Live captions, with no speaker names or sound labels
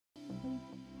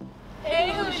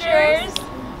Hoosiers!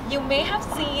 You may have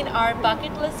seen our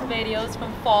bucket list videos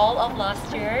from fall of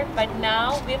last year, but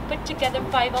now we've put together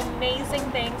 5 amazing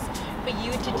things for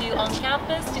you to do on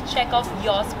campus to check off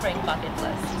your spring bucket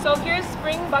list. So here's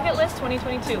Spring Bucket List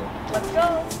 2022. Let's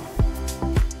go!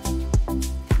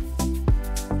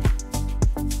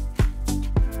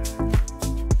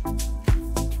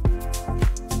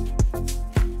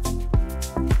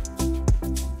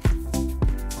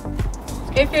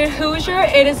 If you're a Hoosier,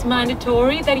 it is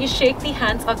mandatory that you shake the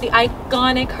hands of the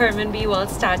iconic Herman B.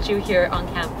 Wells statue here on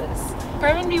campus.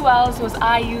 Herman B. Wells was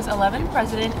IU's 11th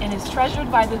president and is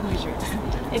treasured by the Hoosiers.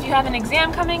 If you have an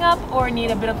exam coming up or need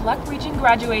a bit of luck reaching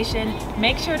graduation,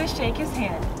 make sure to shake his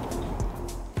hand.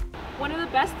 One of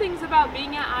the best things about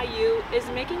being at IU is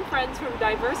making friends from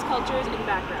diverse cultures and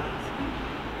backgrounds.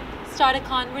 Start a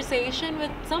conversation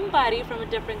with somebody from a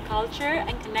different culture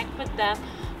and connect with them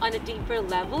on a deeper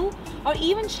level, or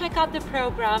even check out the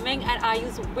programming at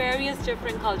IU's various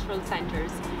different cultural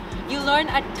centers. You learn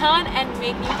a ton and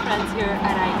make new friends here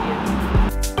at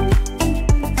IU.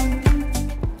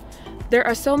 There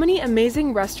are so many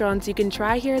amazing restaurants you can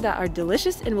try here that are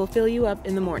delicious and will fill you up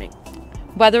in the morning.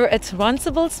 Whether it's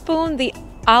Runcible Spoon, the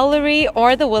Owlery,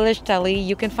 or the Village Deli,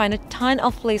 you can find a ton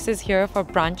of places here for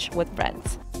brunch with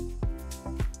friends.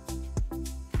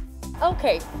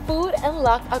 Okay, food and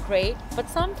luck are great, but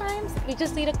sometimes you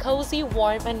just need a cozy,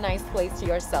 warm, and nice place to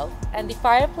yourself. And the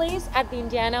fireplace at the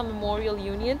Indiana Memorial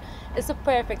Union is a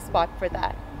perfect spot for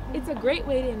that. It's a great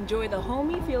way to enjoy the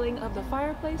homey feeling of the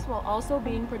fireplace while also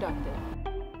being productive.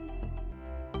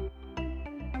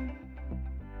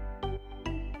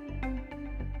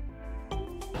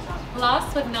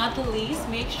 Last but not the least,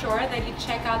 make sure that you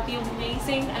check out the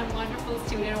amazing and wonderful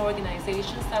student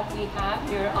organizations that we have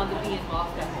here on the Be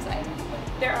Involved website.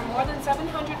 There are more than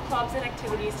 700 clubs and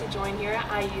activities to join here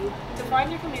at IU to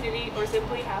find your community or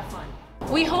simply have fun.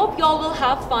 We hope y'all will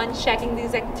have fun checking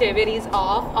these activities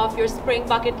off of your spring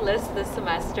bucket list this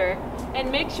semester.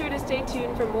 And make sure to stay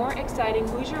tuned for more exciting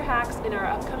Hoosier hacks in our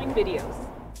upcoming videos.